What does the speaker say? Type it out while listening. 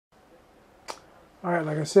Alright,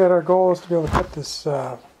 like I said, our goal is to be able to cut this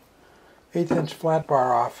 1/8" flat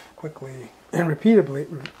bar off quickly and repeatedly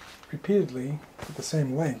at the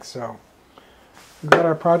same length. So we've got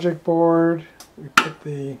our project board,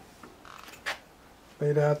 we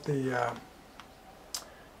laid out the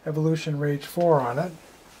Evolution Rage 4 on it,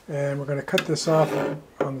 and we're going to cut this off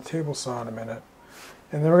on the table saw in a minute.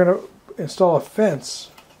 And then we're going to install a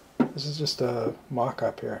fence. This is just a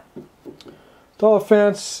mock-up here. Install a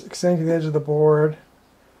fence extending to the edge of the board,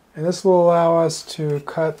 and this will allow us to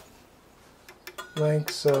cut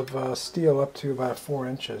lengths of steel up to about 4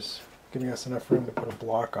 inches, giving us enough room to put a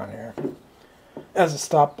block on here as a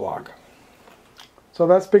stop block. So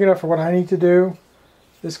that's big enough for what I need to do.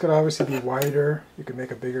 This could obviously be wider. You could make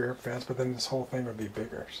a bigger fence, but then this whole thing would be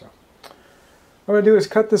bigger. So what I'm going to do is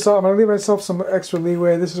cut this off. I'm going to leave myself some extra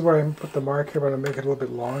leeway. This is where I put the mark here, but I'm going to make it a little bit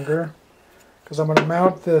longer because I'm going to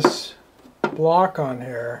mount this block on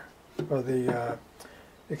here, or the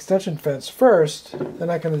extension fence first, then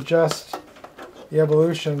I can adjust the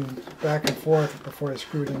Evolution back and forth before I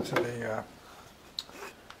screw it into the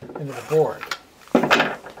board.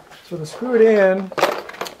 So to screw it in,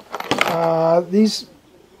 these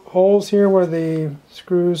holes here where the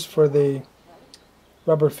screws for the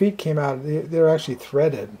rubber feet came out, they're actually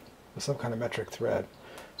threaded with some kind of metric thread.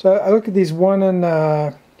 So I look at these 1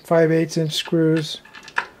 5/8" screws.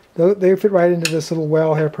 They fit right into this little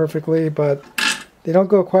well here perfectly, but they don't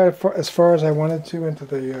go quite as far as I wanted to into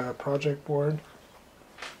the project board.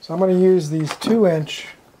 So I'm going to use these 2"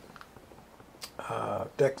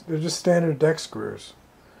 they're just standard deck screws,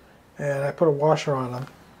 and I put a washer on them,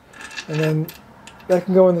 and then that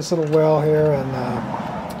can go in this little well here and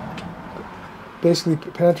basically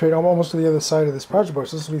penetrate almost to the other side of this project board.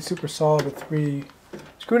 So this will be super solid with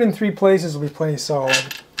screwed in 3 places. Will be plenty solid.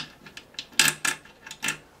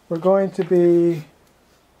 We're going to be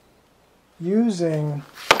using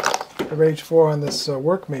the Rage 4 on this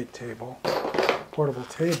Workmate table, portable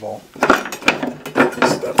table. Get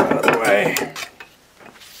this stuff out of the way.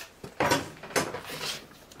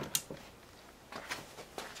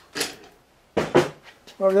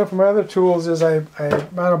 What I've done for my other tools is I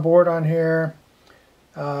mount a board on here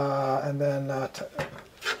and then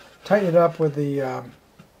tighten it up with the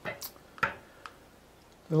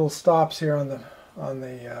little stops here on the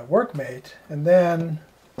Workmate, and then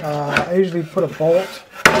I usually put a bolt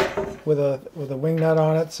with a wing nut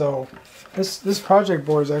on it. So this project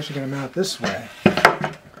board is actually going to mount this way,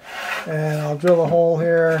 and I'll drill a hole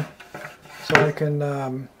here so I can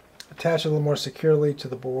attach it a little more securely to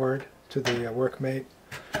the board, to the Workmate.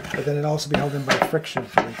 But then it'll also be held in by friction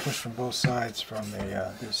if we push from both sides from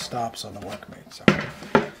these stops on the Workmate. So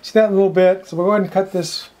see that in a little bit. So we'll go ahead and cut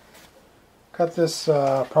this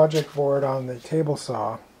project board on the table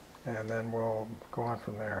saw, and then we'll go on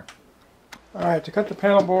from there. Alright, to cut the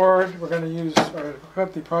panel board, we're going to use, or to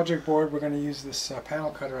cut the project board, we're going to use this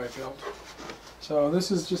panel cutter I built. So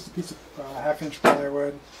this is just a piece of 1/2"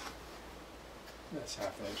 plywood. That's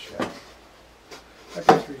 1/2", yeah.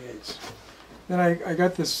 Maybe 3/8. Then I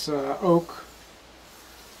got this oak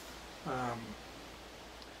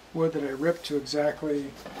wood that I ripped to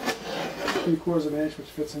exactly 3/4 of an inch, which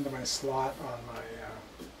fits into my slot on my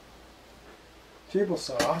table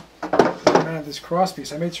saw. I mounted this cross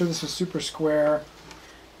piece. I made sure this was super square,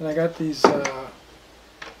 and I got these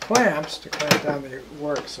clamps to clamp down the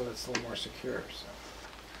work so that it's a little more secure. So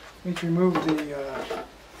let me remove the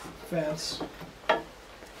fence.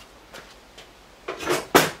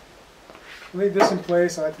 Leave this in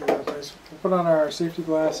place. I like to leave it in place. We'll put on our safety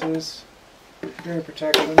glasses, hearing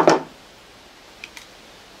protection, and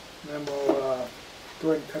then we'll go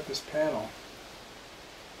ahead and cut this panel.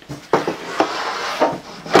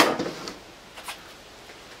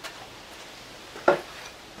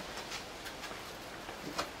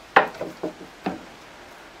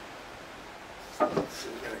 Let's see,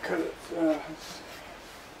 we're going to cut it.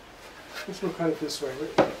 We'll cut it this way.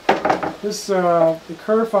 This the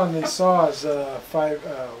kerf on the saw is 1/8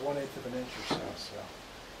 of an inch or so.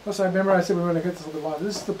 Plus, I remember I said we were going to get this a little bit longer.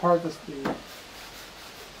 This is the part this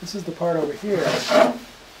is the part over here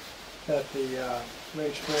that the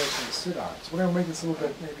Rage 4 is going to sit on. So we're going to make this a little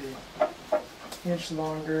bit, maybe an inch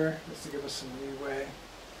longer, just to give us some leeway.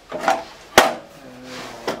 And then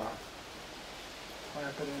we'll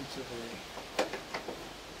clamp it into the.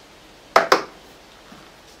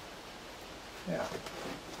 Yeah.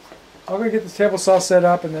 I'm going to get this table saw set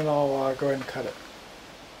up, and then I'll go ahead and cut it.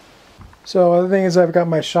 So other thing is I've got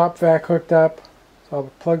my shop vac hooked up. So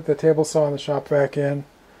I'll plug the table saw and the shop vac in,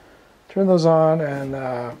 turn those on, and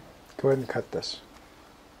go ahead and cut this.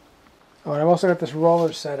 Oh, and I've also got this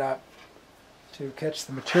roller set up to catch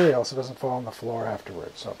the material so it doesn't fall on the floor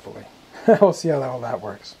afterwards, hopefully. We'll see how all that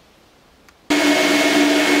works.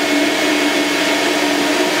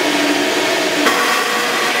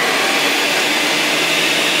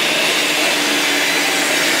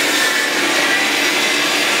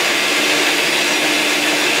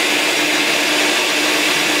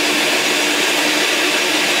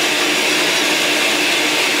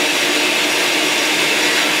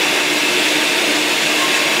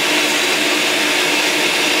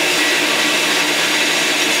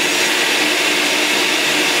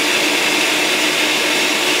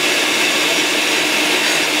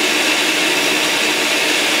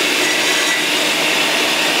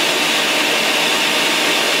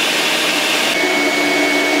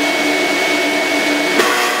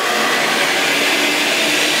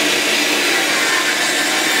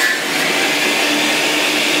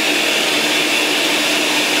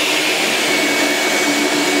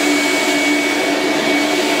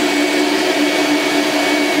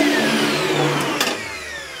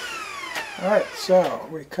 Alright, so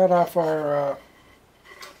we cut off our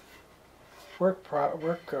work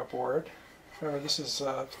board. Remember, this is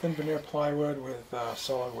thin veneer plywood with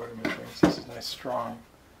solid wood machines. This is nice strong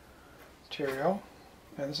material.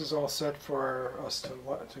 And this is all set for us to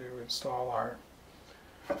install our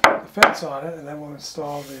fence on it, and then we'll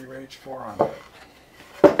install the Rage 4 on it.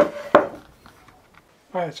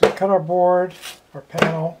 Alright, so we cut our board, our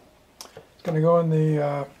panel. It's going to go in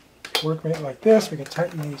the workmate like this. We can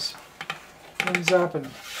tighten these up and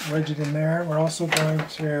wedge it in there. We're also going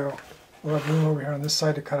to, we'll have room over here on this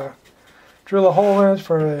side to drill a hole in it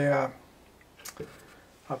for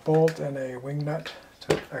a bolt and a wing nut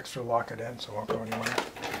to extra lock it in so it won't go anywhere.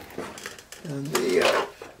 And the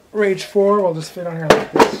Rage 4 will just fit on here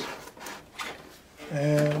like this.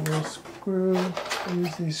 And we'll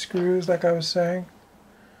use these screws like I was saying.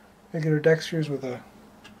 Regular deck screws with a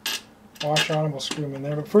washer on them, we'll screw them in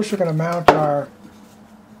there. But first we're going to mount our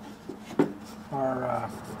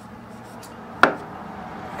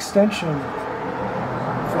extension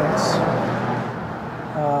fence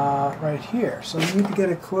right here. So we need to get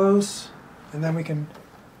it close, and then we can,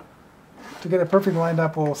 to get it perfectly lined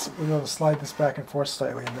up, we'll be able to slide this back and forth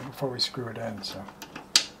slightly before we screw it in. So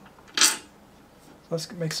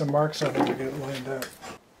let's make some marks on it to get it lined up.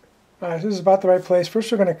 Alright, this is about the right place.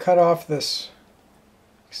 First we're going to cut off this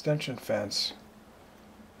extension fence.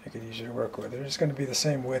 Make it easier to work with. They're just going to be the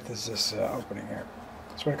same width as this opening here.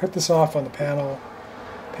 So we're going to cut this off on the panel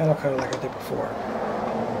cutter like I did before.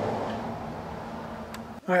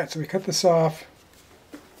 Alright, so we cut this off,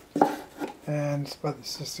 and but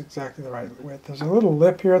it's just exactly the right width. There's a little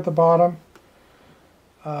lip here at the bottom.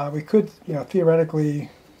 We could, theoretically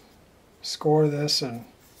score this and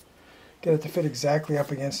get it to fit exactly up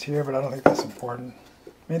against here, but I don't think that's important.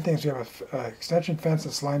 Main thing is we have an extension fence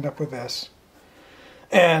that's lined up with this,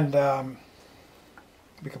 and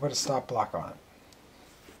we can put a stop block on it.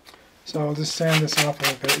 So I'll just sand this off a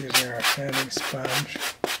little bit using our sanding sponge.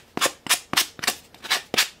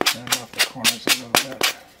 Sand off the corners a little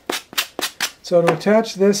bit. So to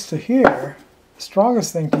attach this to here, the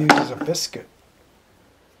strongest thing to use is a biscuit.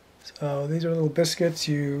 So these are little biscuits.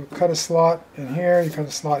 You cut a slot in here, you cut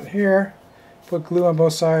a slot in here, put glue on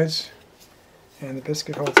both sides, and the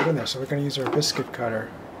biscuit holds it in there. So we're going to use our biscuit cutter,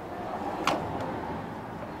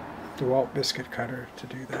 DeWalt biscuit cutter, to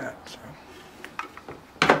do that. So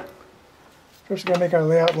first we're going to make our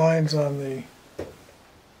layout lines on the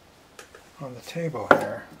table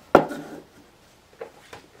here,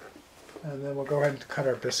 and then we'll go ahead and cut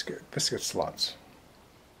our biscuit slots.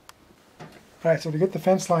 Alright, so to get the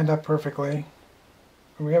fence lined up perfectly,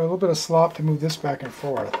 and we have a little bit of slop to move this back and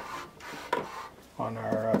forth on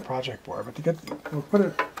our project board, but we'll put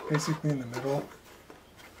it basically in the middle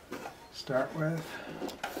to start with,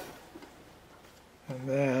 and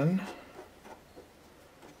then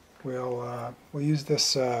we'll use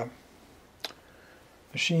this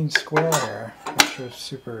machine square here, make sure it's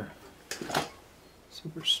super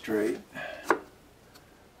straight. So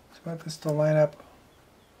I want this to line up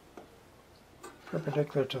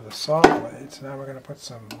perpendicular to the saw blade. So now we're going to put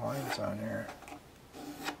some lines on here.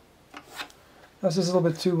 Now, this is a little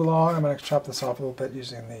bit too long. I'm going to chop this off a little bit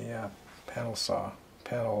using the panel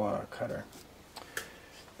cutter.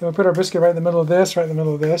 Then we'll put our biscuit right in the middle of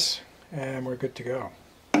this, and we're good to go.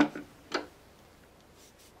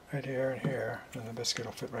 Right here and here, and the biscuit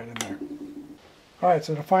will fit right in there. Alright,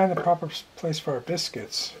 so to find the proper place for our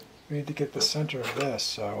biscuits, we need to get the center of this,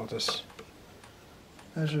 so we'll just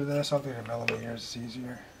measure this. I'll do it in millimeters, it's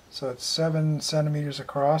easier. So it's 7 centimeters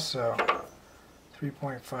across, so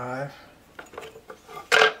 3.5.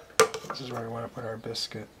 This is where we want to put our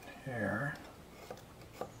biscuit here.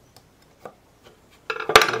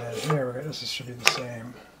 This should be the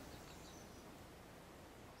same.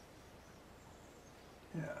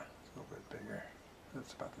 Yeah, it's a little bit bigger.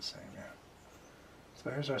 That's about the same, yeah. So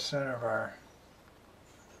here's our center of our...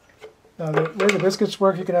 Now the way the biscuits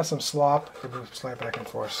work, you can have some slop. You can move slide back and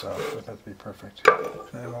forth, so it doesn't have to be perfect.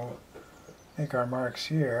 And then we'll make our marks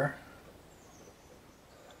here,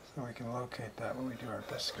 so we can locate that when we do our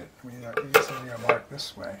biscuit. We need a mark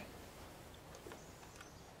this way,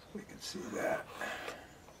 so we can see that.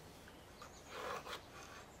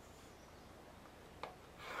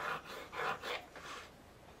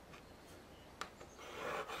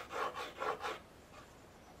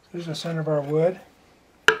 Here's the center of our wood.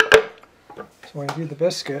 So when we do the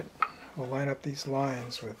biscuit, we'll line up these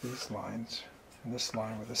lines with these lines, and this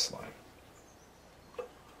line with this line.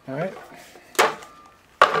 Alright?